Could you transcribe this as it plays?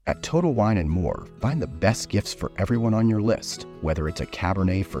At Total Wine & More, find the best gifts for everyone on your list, whether it's a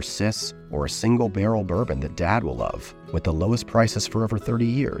Cabernet for Sis or a single barrel bourbon that Dad will love. With the lowest prices for over 30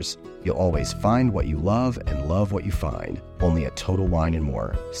 years, you'll always find what you love and love what you find. Only at Total Wine &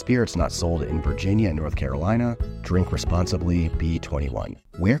 More. Spirits not sold in Virginia and North Carolina. Drink responsibly. Be 21.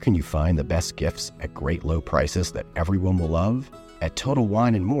 Where can you find the best gifts at great low prices that everyone will love? At Total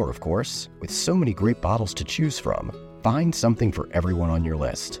Wine & More, of course. With so many great bottles to choose from. Find something for everyone on your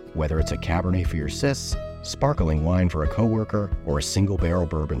list, whether it's a Cabernet for your sis, sparkling wine for a coworker, or a single barrel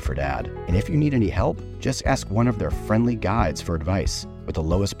bourbon for Dad. And if you need any help, just ask one of their friendly guides for advice. With the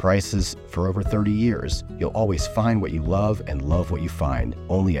lowest prices for over 30 years, you'll always find what you love and love what you find.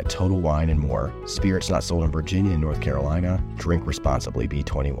 Only at Total Wine & More. Spirits not sold in Virginia and North Carolina. Drink responsibly. Be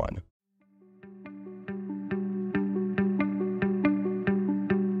 21.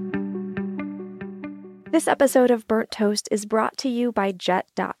 This episode of Burnt Toast is brought to you by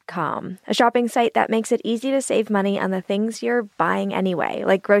Jet.com, a shopping site that makes it easy to save money on the things you're buying anyway,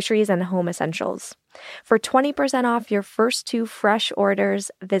 like groceries and home essentials. For 20% off your first 2 fresh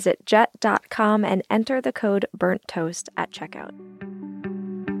orders, visit Jet.com and enter the code BURNTTOAST at checkout.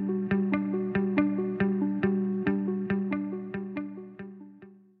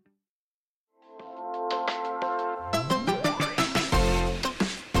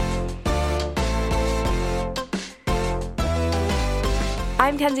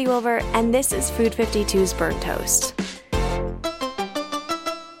 I'm Kenzie Wilbur, and this is Food 52's Burnt Toast.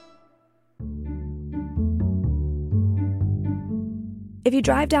 If you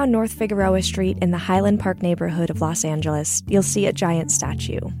drive down North Figueroa Street in the Highland Park neighborhood of Los Angeles, you'll see a giant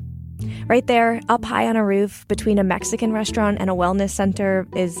statue. Right there, up high on a roof, between a Mexican restaurant and a wellness center,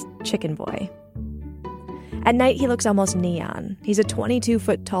 is Chicken Boy. At night, he looks almost neon. He's a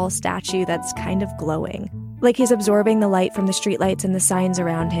 22-foot-tall statue that's kind of glowing. Like he's absorbing the light from the streetlights and the signs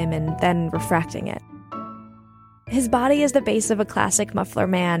around him and then refracting it. His body is the base of a classic muffler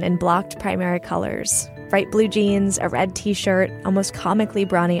man in blocked primary colors. Bright blue jeans, a red t-shirt, almost comically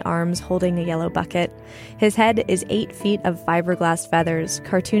brawny arms holding a yellow bucket. His head is 8 feet of fiberglass feathers,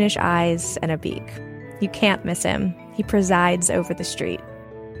 cartoonish eyes, and a beak. You can't miss him. He presides over the street.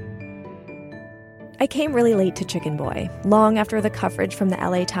 I came really late to Chicken Boy, long after the coverage from the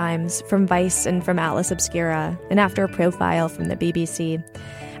LA Times, from Vice, and from Atlas Obscura, and after a profile from the BBC.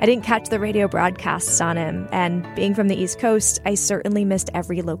 I didn't catch the radio broadcasts on him, and being from the East Coast, I certainly missed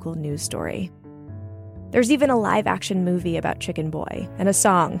every local news story. There's even a live-action movie about Chicken Boy, and a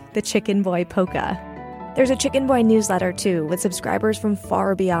song, the Chicken Boy Polka. There's a Chicken Boy newsletter, too, with subscribers from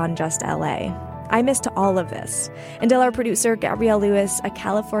far beyond just LA. I missed all of this, until our producer, Gabrielle Lewis, a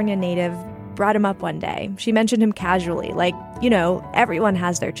California native, brought him up one day. She mentioned him casually, like, you know, everyone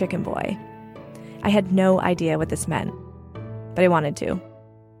has their Chicken Boy. I had no idea what this meant, but I wanted to.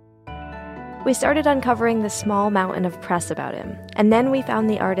 We started uncovering the small mountain of press about him, and then we found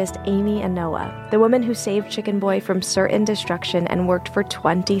the artist Amy Anoa, the woman who saved Chicken Boy from certain destruction and worked for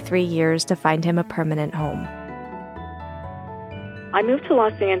 23 years to find him a permanent home. I moved to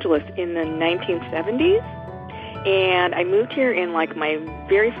Los Angeles in the 1970s. And I moved here in, like, my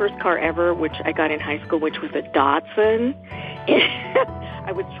very first car ever, which I got in high school, which was a Datsun. And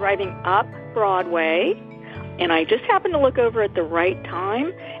I was driving up Broadway, and I just happened to look over at the right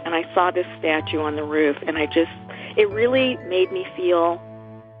time, and I saw this statue on the roof, and it really made me feel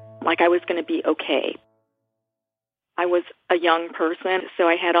like I was going to be okay. I was a young person, so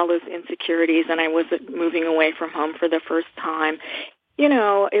I had all those insecurities, and I was moving away from home for the first time. You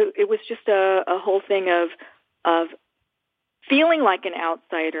know, it was just a whole thing of feeling like an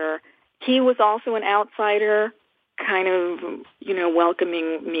outsider. He was also an outsider, kind of, you know,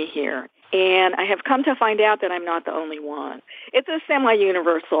 welcoming me here. And I have come to find out that I'm not the only one. It's a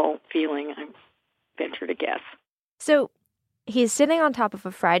semi-universal feeling, I venture to guess. So he's sitting on top of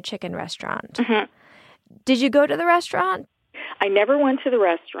a fried chicken restaurant. Mm-hmm. Did you go to the restaurant? I never went to the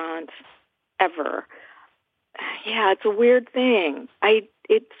restaurant, ever. Yeah, it's a weird thing.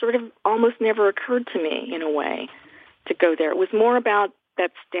 It sort of almost never occurred to me, in a way, to go there. It was more about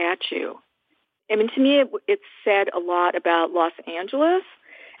that statue. I mean, to me, it said a lot about Los Angeles.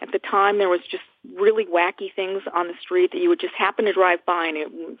 At the time, there was just really wacky things on the street that you would just happen to drive by, and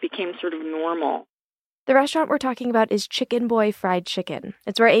it became sort of normal. The restaurant we're talking about is Chicken Boy Fried Chicken.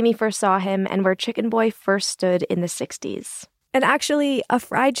 It's where Amy first saw him and where Chicken Boy first stood in the 60s. And actually, a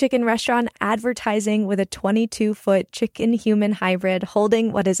fried chicken restaurant advertising with a 22-foot chicken-human hybrid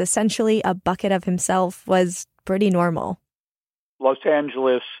holding what is essentially a bucket of himself was pretty normal. Los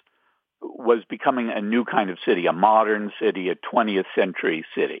Angeles was becoming a new kind of city, a modern city, a 20th century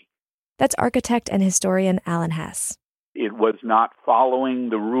city. That's architect and historian Alan Hess. it was not following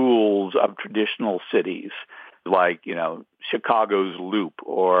the rules of traditional cities like, Chicago's Loop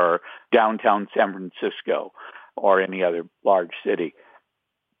or downtown San Francisco or any other large city.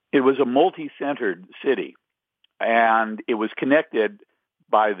 It was a multi-centered city, and it was connected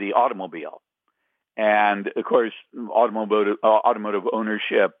by the automobile. And, of course, automotive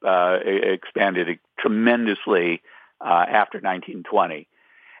ownership expanded tremendously after 1920.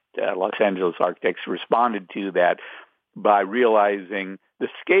 Los Angeles architects responded to that by realizing the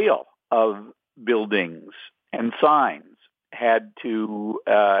scale of buildings and signs had to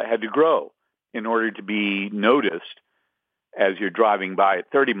grow in order to be noticed as you're driving by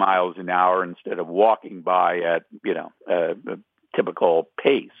at 30 miles an hour instead of walking by at a typical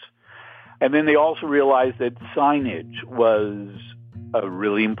pace. And then they also realized that signage was a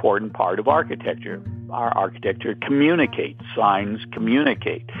really important part of architecture. Our architecture communicates, signs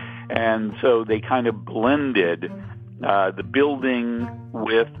communicate. And so they kind of blended the building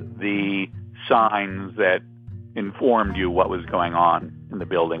with the signs that informed you what was going on in the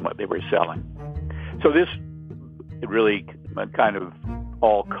building, what they were selling. So this really kind of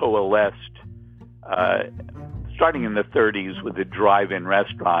all coalesced starting in the 30s with the drive-in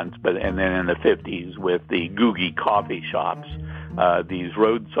restaurants, and then in the 50s with the Googie coffee shops, these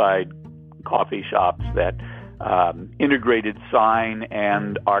roadside coffee shops that integrated sign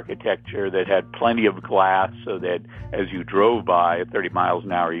and architecture that had plenty of glass so that as you drove by at 30 miles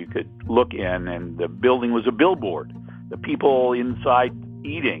an hour, you could look in, and the building was a billboard. The people inside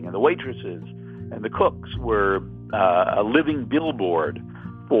eating and the waitresses and the cooks were a living billboard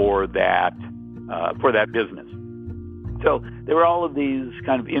for that business. So there were all of these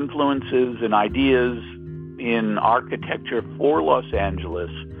kind of influences and ideas in architecture for Los Angeles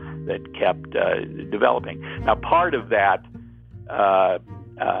that kept developing. Now, part of that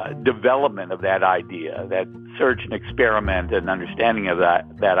development of that idea, that search and experiment and understanding of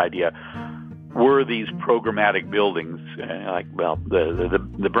that idea, were these programmatic buildings.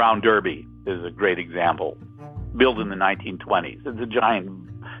 The Brown Derby is a great example, built in the 1920s. It's a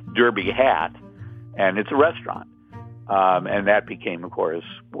giant derby hat, and it's a restaurant. And that became, of course,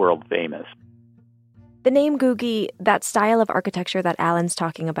 world famous. The name Googie, that style of architecture that Alan's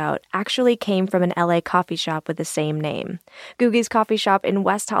talking about, actually came from an LA coffee shop with the same name. Googie's coffee shop in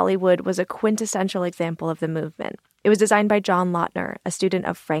West Hollywood was a quintessential example of the movement. It was designed by John Lautner, a student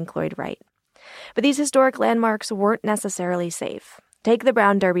of Frank Lloyd Wright. But these historic landmarks weren't necessarily safe. Take the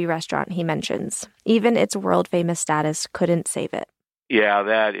Brown Derby restaurant he mentions. Even its world-famous status couldn't save it. Yeah,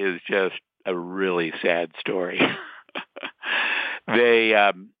 that is just a really sad story.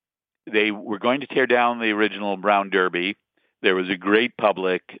 They were going to tear down the original Brown Derby. There was a great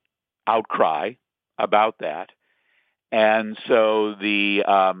public outcry about that. And so the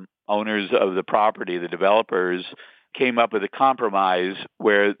owners of the property, the developers, came up with a compromise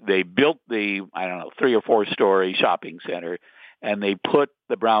where they built the, 3 or 4 story shopping center, and they put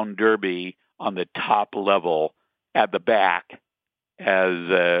the Brown Derby on the top level at the back as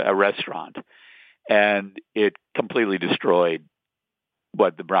a restaurant. And it completely destroyed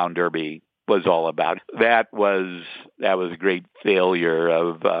what the Brown Derby was all about. That was a great failure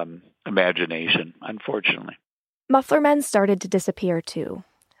of imagination, unfortunately. Muffler Men started to disappear, too.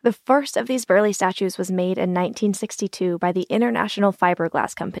 The first of these burly statues was made in 1962 by the International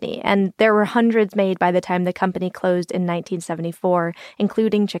Fiberglass Company, and there were hundreds made by the time the company closed in 1974,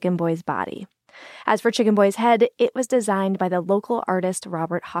 including Chicken Boy's body. As for Chicken Boy's head, it was designed by the local artist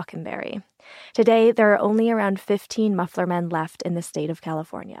Robert Hockenberry. Today, there are only around 15 Muffler Men left in the state of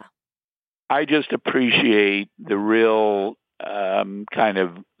California. I just appreciate the real kind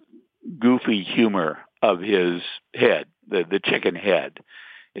of goofy humor of his head, the chicken head.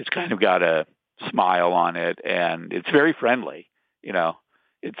 It's kind of got a smile on it, and it's very friendly.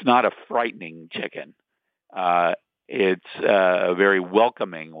 It's not a frightening chicken. It's a very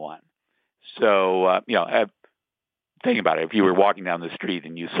welcoming one. So, think about it. If you were walking down the street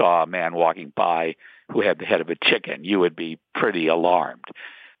and you saw a man walking by who had the head of a chicken, you would be pretty alarmed.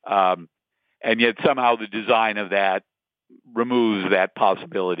 And yet somehow the design of that removes that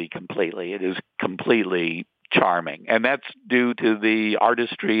possibility completely. It is completely charming. And that's due to the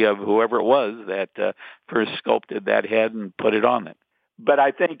artistry of whoever it was that first sculpted that head and put it on it. But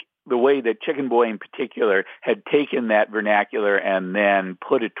I think the way that Chicken Boy in particular had taken that vernacular and then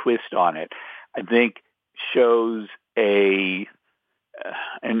put a twist on it, I think shows an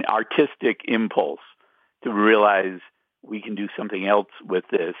artistic impulse to realize we can do something else with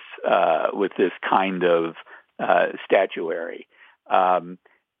this kind of statuary.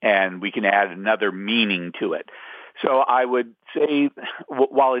 And we can add another meaning to it. So I would say,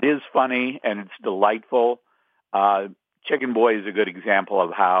 while it is funny and it's delightful, Chicken Boy is a good example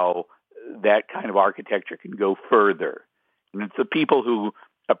of how that kind of architecture can go further. And it's the people who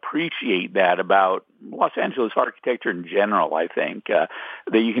appreciate that about Los Angeles architecture in general, I think, that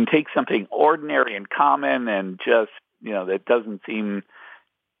you can take something ordinary and common and just, that doesn't seem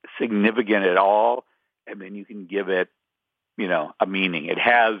significant at all, and then you can give it, a meaning. It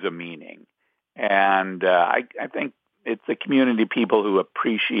has a meaning. And I think it's the community people who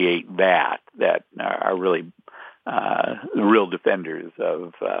appreciate that are really the real defenders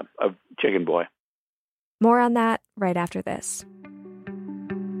of Chicken Boy. More on that right after this.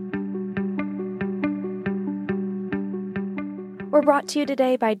 We're brought to you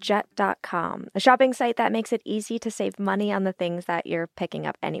today by Jet.com, a shopping site that makes it easy to save money on the things that you're picking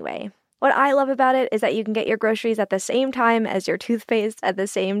up anyway. What I love about it is that you can get your groceries at the same time as your toothpaste, at the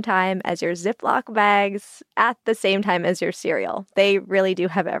same time as your Ziploc bags, at the same time as your cereal. They really do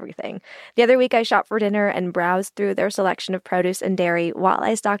have everything. The other week I shopped for dinner and browsed through their selection of produce and dairy while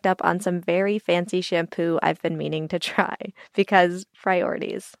I stocked up on some very fancy shampoo I've been meaning to try, because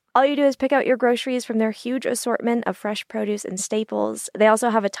priorities. All you do is pick out your groceries from their huge assortment of fresh produce and staples. They also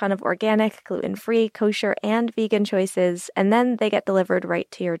have a ton of organic, gluten-free, kosher, and vegan choices, and then they get delivered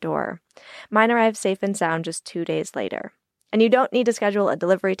right to your door. Mine arrived safe and sound just 2 days later. And you don't need to schedule a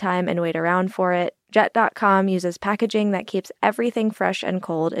delivery time and wait around for it. Jet.com uses packaging that keeps everything fresh and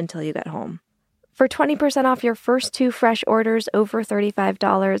cold until you get home. For 20% off your first 2 fresh orders over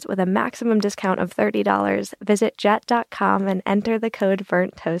 $35 with a maximum discount of $30, visit Jet.com and enter the code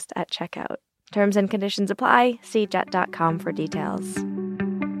BURNTTOAST at checkout. Terms and conditions apply. See Jet.com for details.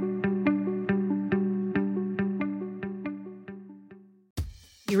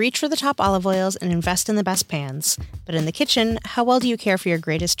 You reach for the top olive oils and invest in the best pans. But in the kitchen, how well do you care for your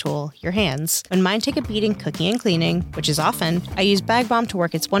greatest tool, your hands? When mine take a beating cooking and cleaning, which is often, I use Bag Balm to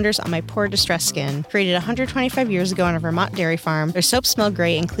work its wonders on my poor, distressed skin. Created 125 years ago on a Vermont dairy farm, their soaps smell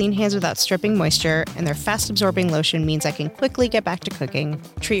great and clean hands without stripping moisture, and their fast-absorbing lotion means I can quickly get back to cooking.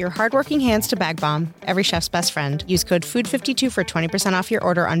 Treat your hardworking hands to Bag Balm, every chef's best friend. Use code FOOD52 for 20% off your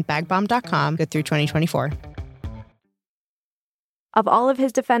order on bagbalm.com. Good through 2024. Of all of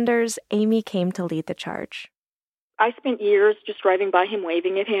his defenders, Amy came to lead the charge. I spent years just driving by him,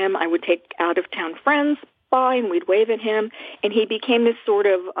 waving at him. I would take out-of-town friends by, and we'd wave at him. And he became this sort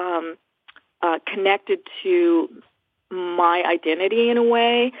of connected to my identity in a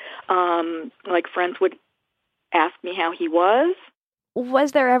way. Like friends would ask me how he was.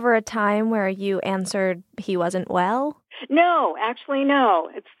 Was there ever a time where you answered he wasn't well? No, actually,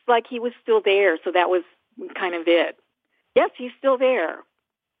 no. It's like he was still there, so that was kind of it. Yes, he's still there.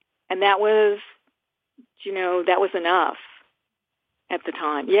 And that was, that was enough at the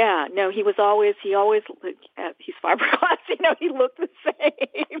time. Yeah, no, he always, he's fiberglass, he looked the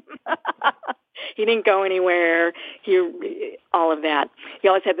same. He didn't go anywhere, all of that. He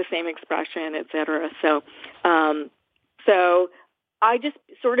always had the same expression, et cetera. So I just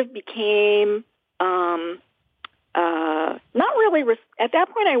sort of became, not really, at that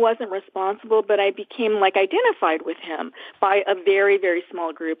point I wasn't responsible, but I became identified with him by a very, very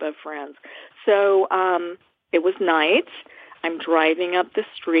small group of friends. So it was night. I'm driving up the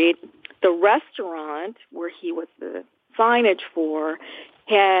street. The restaurant where he was the signage for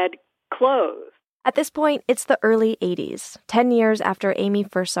had closed. At this point, it's the early 80s, 10 years after Amy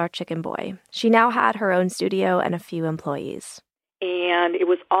first saw Chicken Boy. She now had her own studio and a few employees. And it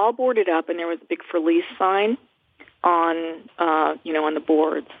was all boarded up, and there was a big for lease sign on the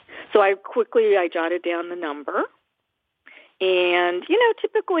boards. So I jotted down the number. And,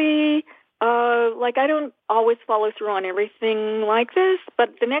 typically, I don't always follow through on everything like this,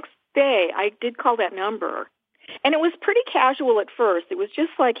 but the next day I did call that number. And it was pretty casual at first. It was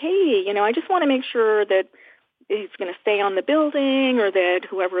just like, hey, I just want to make sure that he's going to stay on the building or that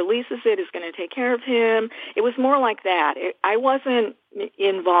whoever leases it is going to take care of him. It was more like that. I wasn't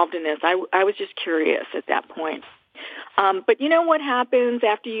involved in this. I was just curious at that point. But you know what happens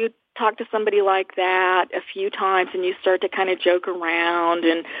after you talk to somebody like that a few times and you start to kind of joke around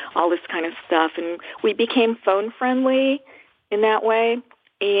and all this kind of stuff. And we became phone friendly in that way.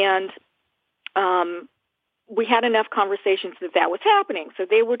 And we had enough conversations that was happening. So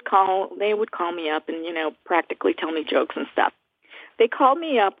they would call me up and, practically tell me jokes and stuff. They called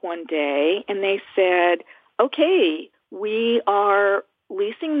me up one day and they said, okay, we are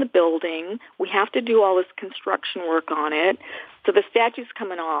leasing the building. We have to do all this construction work on it. So the statue's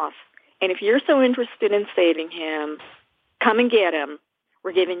coming off. And if you're so interested in saving him, come and get him.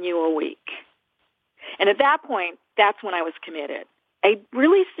 We're giving you a week. And at that point, that's when I was committed. I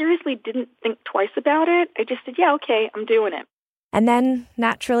really seriously didn't think twice about it. I just said, yeah, okay, I'm doing it. And then,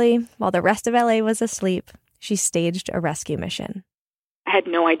 naturally, while the rest of LA was asleep, she staged a rescue mission. I had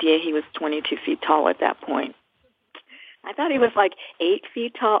no idea he was 22 feet tall at that point. I thought he was like 8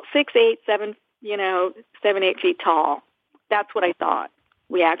 feet tall, 6'8", 7, 8 feet tall. That's what I thought.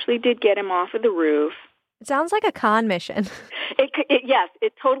 We actually did get him off of the roof. It sounds like a con mission. Yes,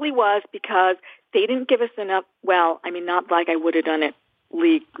 it totally was, because they didn't give us enough, not like I would have done it,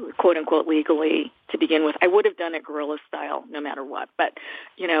 quote-unquote, legally to begin with. I would have done it guerrilla style no matter what. But,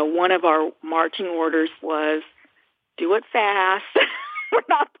 one of our marching orders was, do it fast. We're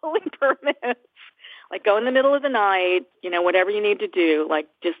not pulling permits. Like, go in the middle of the night, whatever you need to do. Like,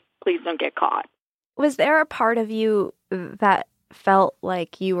 just please don't get caught. Was there a part of you that felt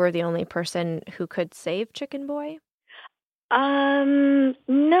like you were the only person who could save Chicken Boy? No,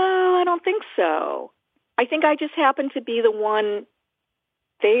 I don't think so. I think I just happened to be the one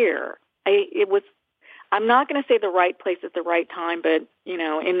there. I'm not going to say the right place at the right time, but,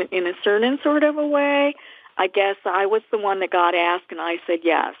 in a certain sort of a way, I guess I was the one that got asked, and I said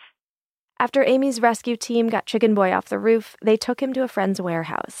yes. After Amy's rescue team got Chicken Boy off the roof, they took him to a friend's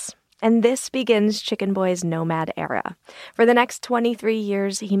warehouse. And this begins Chicken Boy's nomad era. For the next 23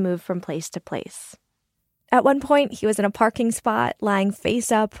 years, he moved from place to place. At one point, he was in a parking spot, lying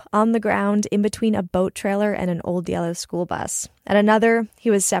face up on the ground in between a boat trailer and an old yellow school bus. At another, he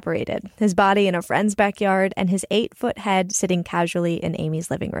was separated, his body in a friend's backyard and his 8-foot head sitting casually in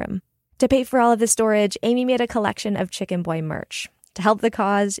Amy's living room. To pay for all of the storage, Amy made a collection of Chicken Boy merch. To help the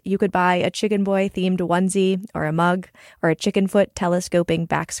cause, you could buy a Chicken Boy-themed onesie or a mug or a chicken foot telescoping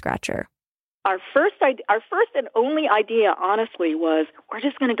back scratcher. Our first and only idea, honestly, was we're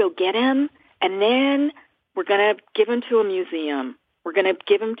just going to go get him, and then we're going to give him to a museum. We're going to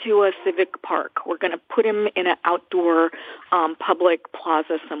give him to a civic park. We're going to put him in an outdoor public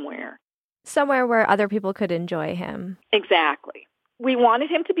plaza somewhere. Somewhere where other people could enjoy him. Exactly. We wanted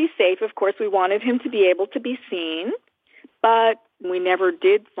him to be safe. Of course, we wanted him to be able to be seen, but we never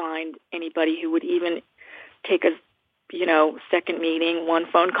did find anybody who would even take a, second meeting, one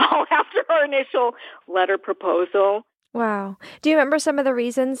phone call after our initial letter proposal. Wow. Do you remember some of the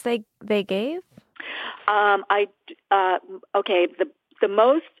reasons they gave? The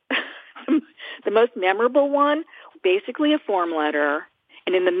most the most memorable one, basically a form letter,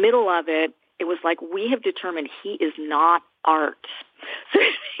 and in the middle of it, it was like, we have determined he is not art. So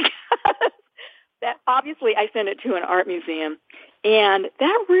that obviously I sent it to an art museum, and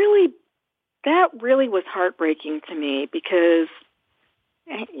that really was heartbreaking to me because,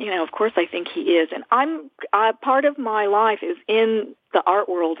 of course I think he is, and I'm part of my life is in the art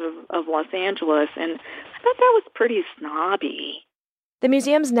world of Los Angeles, and I thought that was pretty snobby. The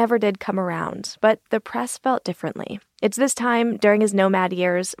museums never did come around, but the press felt differently. It's this time, during his nomad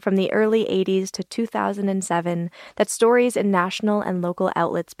years, from the early 80s to 2007, that stories in national and local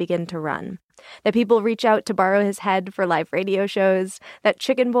outlets begin to run. That people reach out to borrow his head for live radio shows. That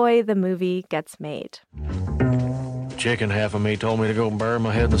Chicken Boy, the movie, gets made. Chicken half of me told me to go bury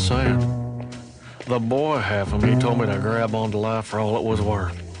my head in the sand. The boy half of me told me to grab onto life for all it was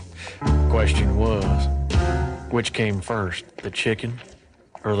worth. Question was, which came first, the chicken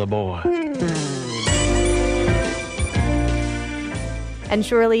or the boy? And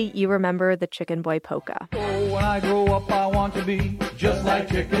surely you remember the Chicken Boy polka. Oh, when I grow up, I want to be just like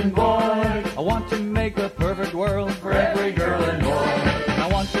Chicken Boy. I want to make a perfect world for every girl and boy. I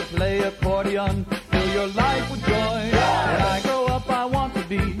want to play accordion, fill your life with joy. When I grow up, I want to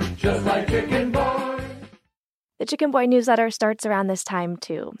be just like Chicken Boy. The Chicken Boy newsletter starts around this time,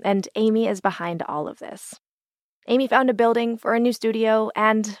 too, and Amy is behind all of this. Amy found a building for a new studio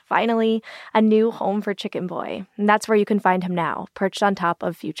and, finally, a new home for Chicken Boy. And that's where you can find him now, perched on top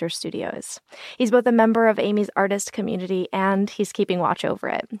of Future Studios. He's both a member of Amy's artist community and he's keeping watch over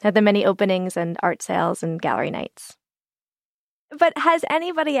it at the many openings and art sales and gallery nights. But has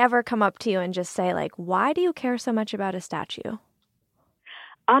anybody ever come up to you and just say, like, why do you care so much about a statue?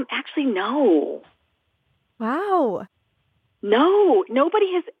 Actually, no. Wow. No,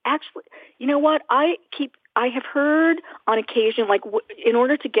 nobody has actually. You know what? I have heard on occasion, like, in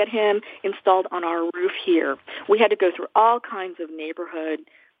order to get him installed on our roof here, we had to go through all kinds of neighborhood,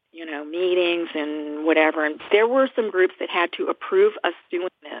 meetings and whatever. And there were some groups that had to approve us doing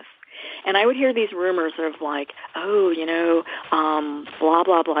this. And I would hear these rumors of like, blah,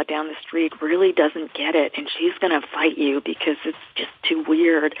 blah, blah down the street really doesn't get it. And she's going to fight you because it's just too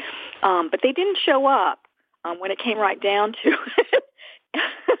weird. But they didn't show up when it came right down to it.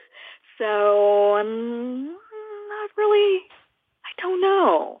 So I'm not really, I don't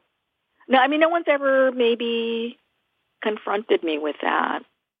know. No, I mean, no one's ever maybe confronted me with that.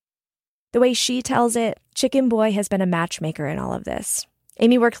 The way she tells it, Chicken Boy has been a matchmaker in all of this.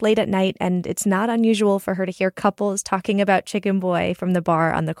 Amy works late at night, and it's not unusual for her to hear couples talking about Chicken Boy from the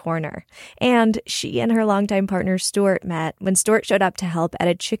bar on the corner. And she and her longtime partner Stuart met when Stuart showed up to help at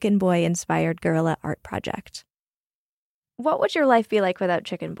a Chicken Boy-inspired guerrilla art project. What would your life be like without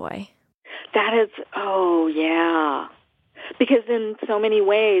Chicken Boy? That is, oh, yeah. Because in so many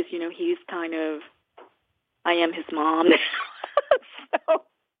ways, you know, he's kind of, I am his mom now.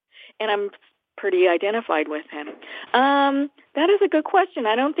 And I'm pretty identified with him. That is a good question.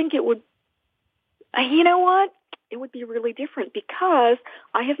 I don't think it would, you know what? It would be really different because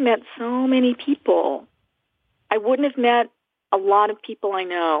I have met so many people. I wouldn't have met a lot of people I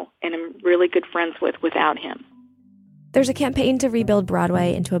know and am really good friends with without him. There's a campaign to rebuild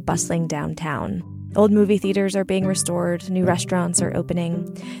Broadway into a bustling downtown. Old movie theaters are being restored, new restaurants are opening.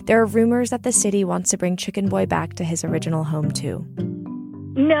 There are rumors that the city wants to bring Chicken Boy back to his original home, too.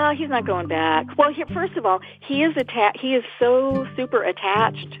 No, he's not going back. Well, first of all, he is so super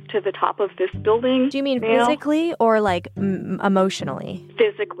attached to the top of this building. Do you mean physically or like emotionally?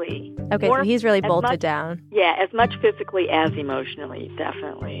 Physically. Okay, so he's really bolted down. Yeah, as much physically as emotionally,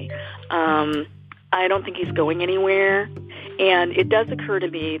 definitely. I don't think he's going anywhere. And it does occur to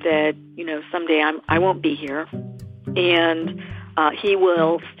me that, you know, someday I won't be here. And he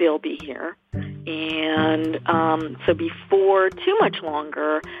will still be here. And so before too much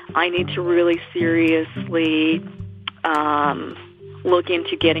longer, I need to really seriously look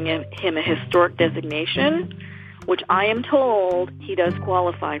into getting him a historic designation, which I am told he does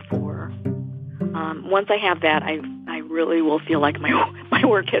qualify for. Once I have that, I really will feel like my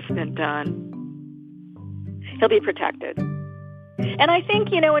work has been done. He'll be protected. And I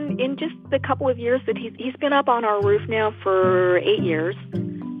think, you know, in just the couple of years that he's been up on our roof now for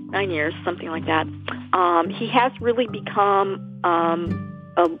 9 years, something like that, he has really become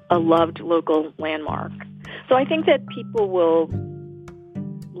a loved local landmark. So I think that people will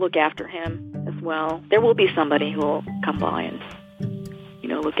look after him as well. There will be somebody who will come by and, you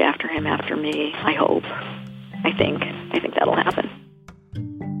know, look after him after me, I hope. I think that'll happen.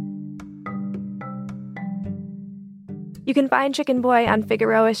 You can find Chicken Boy on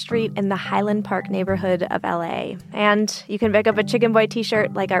Figueroa Street in the Highland Park neighborhood of LA. And you can pick up a Chicken Boy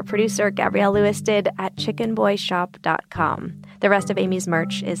t-shirt like our producer Gabrielle Lewis did at chickenboyshop.com. The rest of Amy's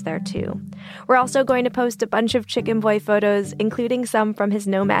merch is there too. We're also going to post a bunch of Chicken Boy photos, including some from his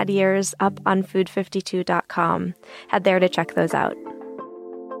nomad years, up on food52.com. Head there to check those out.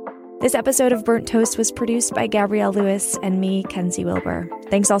 This episode of Burnt Toast was produced by Gabrielle Lewis and me, Kenzie Wilbur.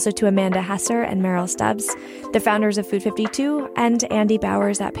 Thanks also to Amanda Hesser and Meryl Stubbs, the founders of Food 52, and Andy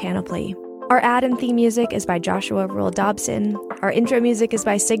Bowers at Panoply. Our ad and theme music is by Joshua Rule Dobson. Our intro music is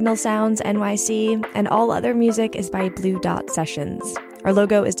by Signal Sounds NYC, and all other music is by Blue Dot Sessions. Our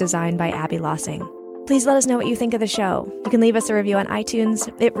logo is designed by Abby Lossing. Please let us know what you think of the show. You can leave us a review on iTunes.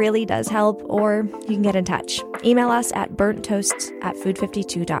 It really does help, or you can get in touch. Email us at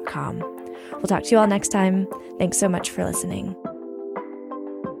burnttoasts@food52.com. We'll talk to you all next time. Thanks so much for listening.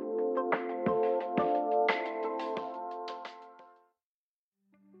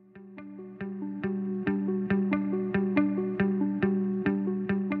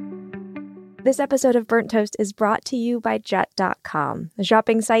 This episode of Burnt Toast is brought to you by Jet.com, a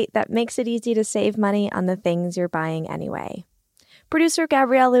shopping site that makes it easy to save money on the things you're buying anyway. Producer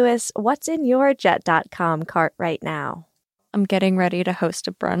Gabrielle Lewis, what's in your Jet.com cart right now? I'm getting ready to host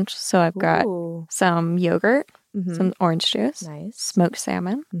a brunch, so I've got some yogurt, some orange juice, smoked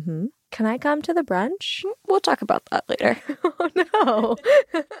salmon. Can I come to the brunch? We'll talk about that later. Oh, no.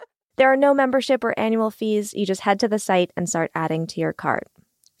 There are no membership or annual fees. You just head to the site and start adding to your cart.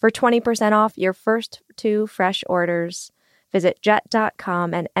 For 20% off your first 2 fresh orders, visit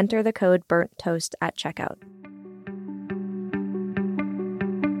jet.com and enter the code BURNTTOAST at checkout.